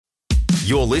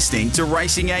You're listening to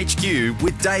Racing HQ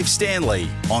with Dave Stanley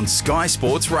on Sky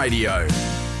Sports Radio.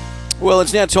 Well,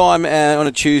 it's now time on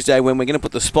a Tuesday when we're going to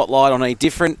put the spotlight on a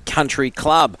different country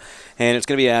club. And it's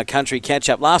going to be our country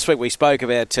catch-up. Last week we spoke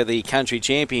about the country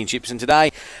championships, and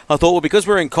today I thought, well, because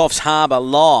we're in Coffs Harbour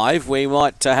live, we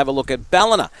might have a look at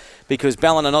Ballina, because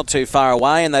Ballina not too far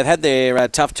away, and they've had their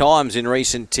tough times in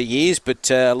recent years, but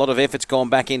a lot of effort's gone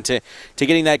back into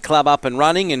getting that club up and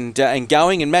running and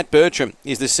going. And Matt Bertram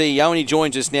is the CEO, and he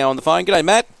joins us now on the phone. G'day,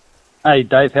 Matt. Hey,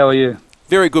 Dave. How are you?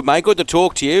 Very good, mate. Good to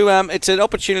talk to you. It's an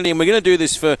opportunity, and we're going to do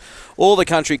this for all the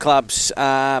country clubs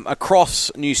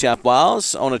across New South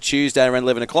Wales on a Tuesday around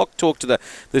 11 o'clock. Talk to the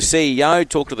CEO,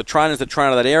 talk to the trainers that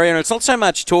train that area. And it's not so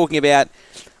much talking about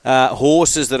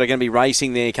horses that are going to be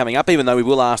racing there coming up, even though we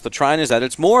will ask the trainers that.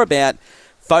 It's more about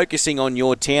focusing on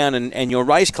your town and your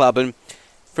race club. And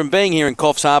from being here in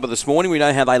Coffs Harbour this morning, we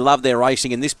know how they love their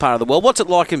racing in this part of the world. What's it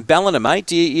like in Ballina,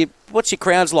 mate? What's your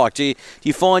crowds like? Do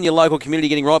you find your local community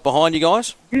getting right behind you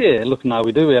guys? Yeah, look, no,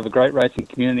 we do. We have a great racing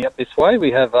community up this way.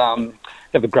 We have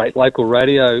a great local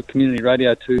radio, community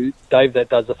radio too, Dave, that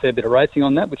does a fair bit of racing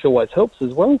on that, which always helps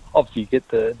as well. Obviously, you get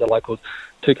the local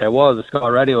 2KY, the Sky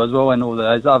Radio as well, and all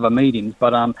those other mediums.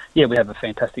 But, yeah, we have a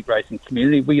fantastic racing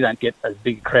community. We don't get as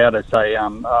big a crowd as, say,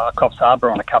 Coffs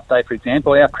Harbour on a Cup day, for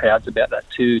example. Our crowd's about that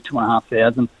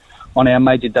 2,500 on our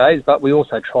major days, but we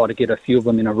also try to get a few of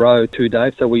them in a row too,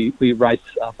 Dave. So we race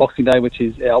Boxing Day, which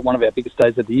is one of our biggest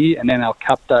days of the year, and then our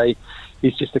Cup Day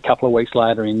is just a couple of weeks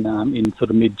later in sort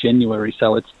of mid-January.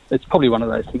 So it's probably one of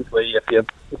those things where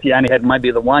if you only had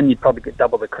maybe the one, you'd probably get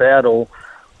double the crowd or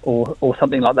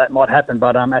something like that might happen.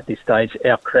 But at this stage,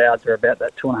 our crowds are about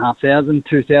that 2,500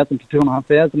 to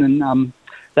 2,500, and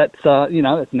that's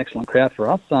it's an excellent crowd for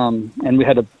us. And we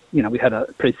had a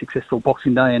pretty successful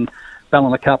Boxing Day and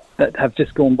Ballina Cup that have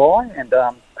just gone by, and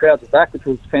crowds are back, which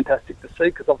was fantastic to see,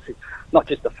 because obviously not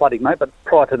just the flooding, mate, but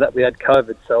prior to that we had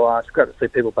COVID, so it's great to see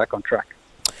people back on track.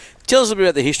 Tell us a little bit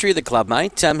about the history of the club,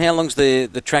 mate. How long's the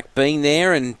track been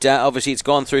there? And obviously it's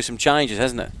gone through some changes,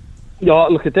 hasn't it? Yeah,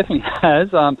 look, it definitely has.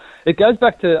 It goes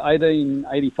back to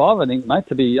 1885, I think, mate,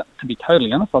 to be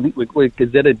totally honest. I think we're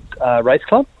gazetted race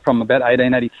club from about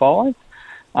 1885.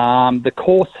 The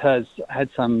course has had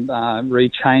some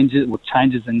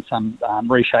changes and some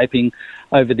reshaping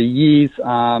over the years.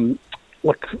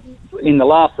 Look, in the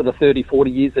last sort of 30, 40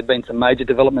 years, there have been some major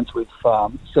developments with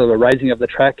sort of a raising of the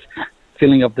track,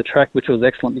 filling of the track, which was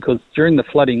excellent, because during the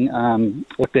flooding,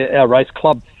 our race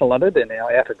club flooded and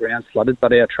our outer grounds flooded,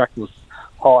 but our track was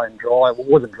high and dry. Well, it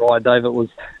wasn't dry, Dave. It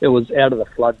was out of the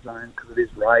flood zone because it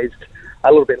is raised. A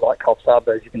little bit like Coffs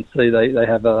Harbour, as you can see, they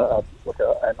have an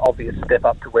obvious step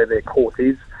up to where their course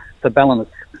is. So Ballina's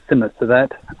similar to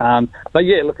that. But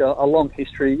yeah, look, a long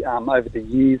history over the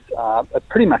years,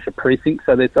 pretty much a precinct.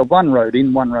 So there's a one road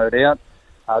in, one road out.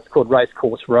 It's called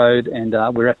Racecourse Road, and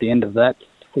we're at the end of that,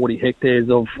 40 hectares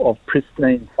of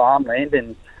pristine farmland,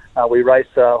 and we race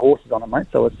horses on it, mate.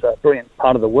 So it's a brilliant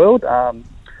part of the world.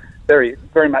 Very,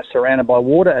 very much surrounded by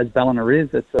water, as Ballina is.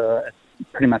 It's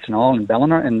pretty much an island in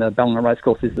Ballina, and the Ballina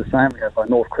Racecourse is the same. We have a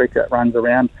North Creek that runs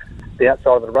around the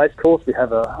outside of the racecourse. We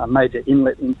have a major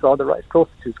inlet inside the racecourse,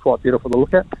 which is quite beautiful to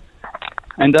look at.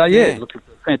 And look, it's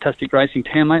a fantastic racing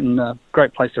town, mate, and a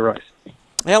great place to race.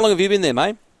 How long have you been there,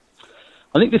 mate?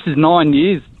 I think this is 9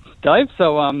 years, Dave,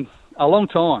 so a long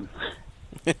time.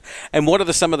 And what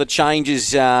are some of the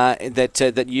changes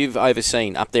that you've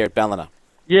overseen up there at Ballina?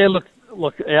 Yeah, look,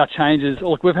 our changes.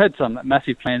 Look, we've had some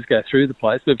massive plans go through the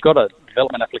place. We've got a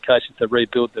development application to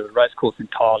rebuild the racecourse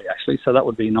entirely, actually. So that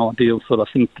would be an ideal sort of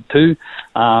thing to do.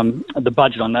 The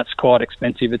budget on that's quite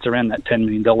expensive. It's around that $10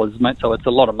 million, mate. So it's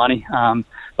a lot of money.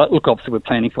 But look, obviously we're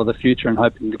planning for the future and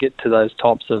hoping to get to those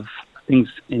types of things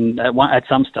at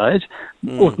some stage.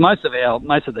 Look, most of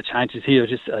the changes here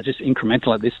are just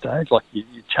incremental at this stage. Like you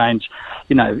change,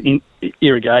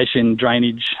 irrigation,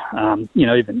 drainage.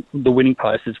 Even the winning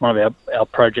post is one of our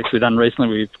projects we've done recently.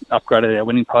 We've upgraded our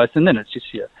winning post, and then it's just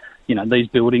these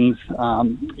buildings.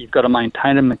 You've got to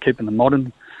maintain them and keep them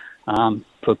modern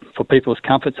for people's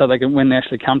comfort, so they can, when they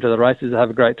actually come to the races, have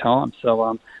a great time.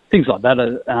 So things like that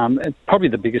are probably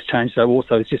the biggest change. Though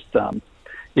also is just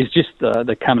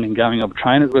the coming and going of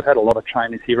trainers. We've had a lot of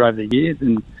trainers here over the years,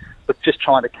 and we're just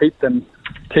trying to keep them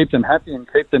happy and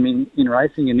keep them in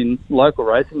racing and in local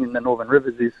racing in the Northern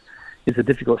Rivers is a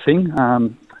difficult thing.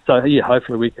 So yeah,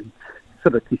 hopefully we can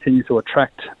sort of continue to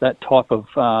attract that type of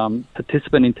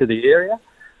participant into the area.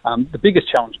 The biggest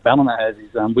challenge Ballina has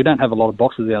is we don't have a lot of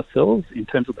boxes ourselves in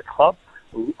terms of the club.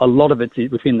 A lot of it's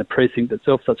within the precinct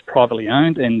itself, so it's privately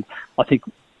owned, and I think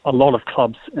a lot of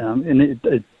clubs,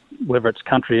 whether it's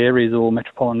country areas or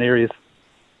metropolitan areas,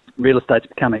 real estate's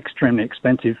become extremely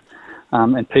expensive,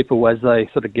 and people, as they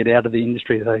sort of get out of the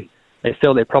industry, they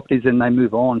sell their properties and they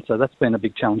move on. So that's been a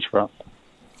big challenge for us.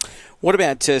 What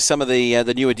about some of the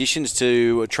new additions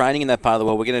to training in that part of the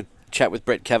world? We're going to chat with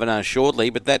Brett Kavanagh shortly,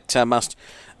 but that must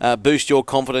boost your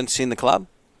confidence in the club?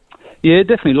 Yeah,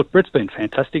 definitely. Look, Brett's been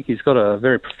fantastic. He's got a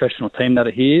very professional team that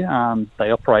are here.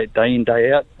 They operate day in,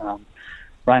 day out.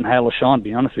 Rain, hail or shine, to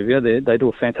be honest with you. They do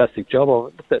a fantastic job.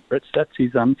 I've looked at Brett's stats.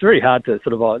 It's very hard to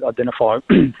sort of identify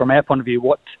from our point of view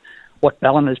what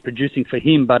Ballina is producing for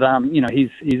him. But, you know,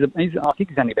 he's I think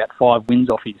he's only about 5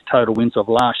 wins off his total wins of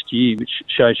last year, which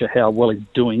shows you how well he's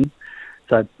doing.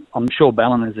 So I'm sure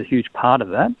Ballina is a huge part of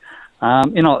that.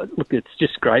 You know, look, it's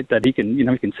just great that he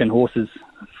can send horses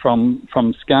from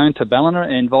Scone to Ballina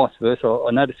and vice versa.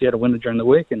 I noticed he had a winner during the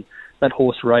week, and that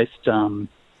horse raced, I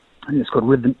think it's called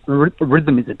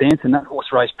Rhythm is a Dance, and that horse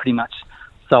raced pretty much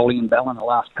solely in Ballina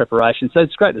last preparation. So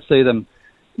it's great to see them,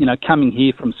 you know, coming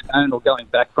here from Scone or going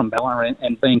back from Ballina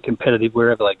and being competitive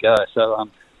wherever they go. So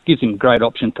gives him a great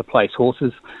option to place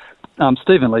horses.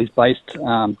 Stephen Lee's based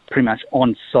pretty much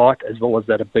on site as well as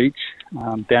at a beach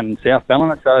down in South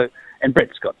Ballina. So, and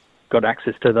Brett's got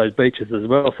access to those beaches as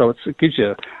well. So it gives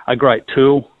you a great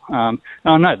tool. And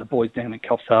I know the boys down in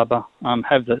Coffs Harbour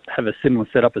have a similar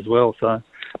setup as well. So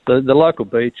the local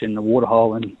beach and the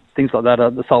waterhole and things like that,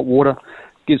 the salt water,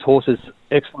 gives horses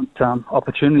excellent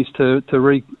opportunities to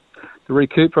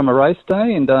recoup from a race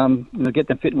day and you know, get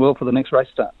them fit and well for the next race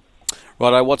start.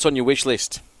 Righto, what's on your wish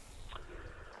list?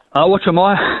 What am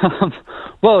I?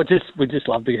 Well, we just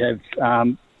love to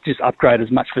have just upgrade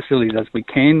as much facilities as we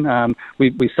can.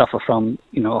 We suffer from,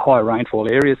 you know, a high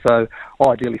rainfall area, so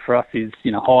ideally for us is,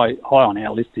 you know, high on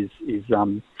our list is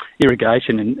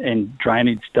irrigation and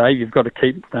drainage. Dave, you've got to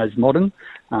keep those modern.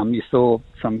 You saw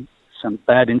some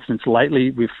bad incidents lately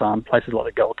with places like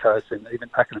the Gold Coast and even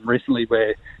Pakenham recently, where,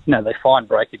 you know, they find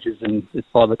breakages and it's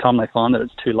by the time they find that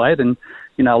it's too late. And,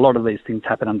 you know, a lot of these things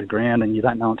happen underground and you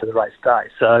don't know until the race day.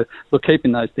 So, look,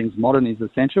 keeping those things modern is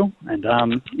essential.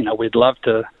 And, you know, we'd love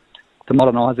to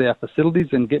modernise our facilities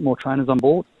and get more trainers on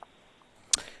board.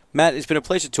 Matt, it's been a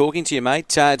pleasure talking to you,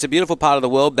 mate. It's a beautiful part of the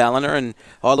world, Ballina, and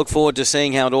I look forward to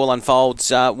seeing how it all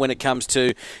unfolds when it comes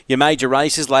to your major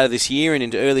races later this year and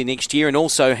into early next year, and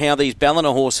also how these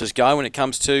Ballina horses go when it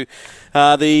comes to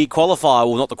the qualifier,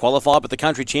 well, not the qualifier, but the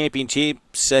country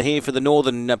championships here for the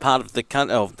northern part of the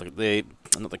country,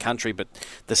 not the country, but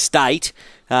the state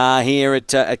here at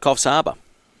Coffs Harbour.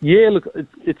 Yeah, look,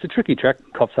 it's a tricky track,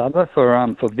 Coffs Harbour,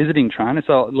 for visiting trainers.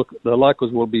 So, look, the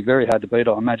locals will be very hard to beat,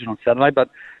 I imagine, on Saturday. But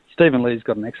Stephen Lee's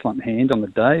got an excellent hand on the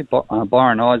day.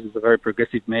 Byron Eyes is a very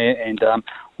progressive mare, and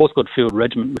horse called Field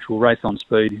Regiment, which will race on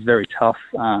speed. He's very tough.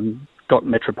 Got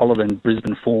Metropolitan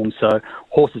Brisbane form, so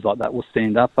horses like that will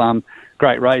stand up.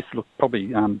 Great race. Look,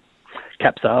 probably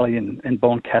Capsali and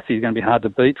Bon Cassie are going to be hard to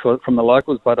beat from the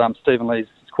locals. But Stephen Lee's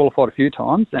qualified a few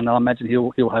times, and I imagine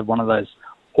he'll have one of those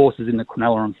horses in the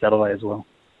Quinella on Saturday as well.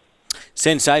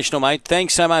 Sensational, mate.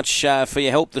 Thanks so much for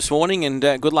your help this morning, and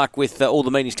good luck with all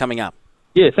the meetings coming up.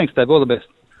 Yeah, thanks, Dave. All the best.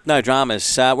 No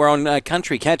dramas. We're on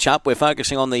Country Catch-Up. We're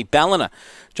focusing on the Ballina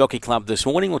Jockey Club this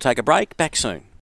morning. We'll take a break. Back soon.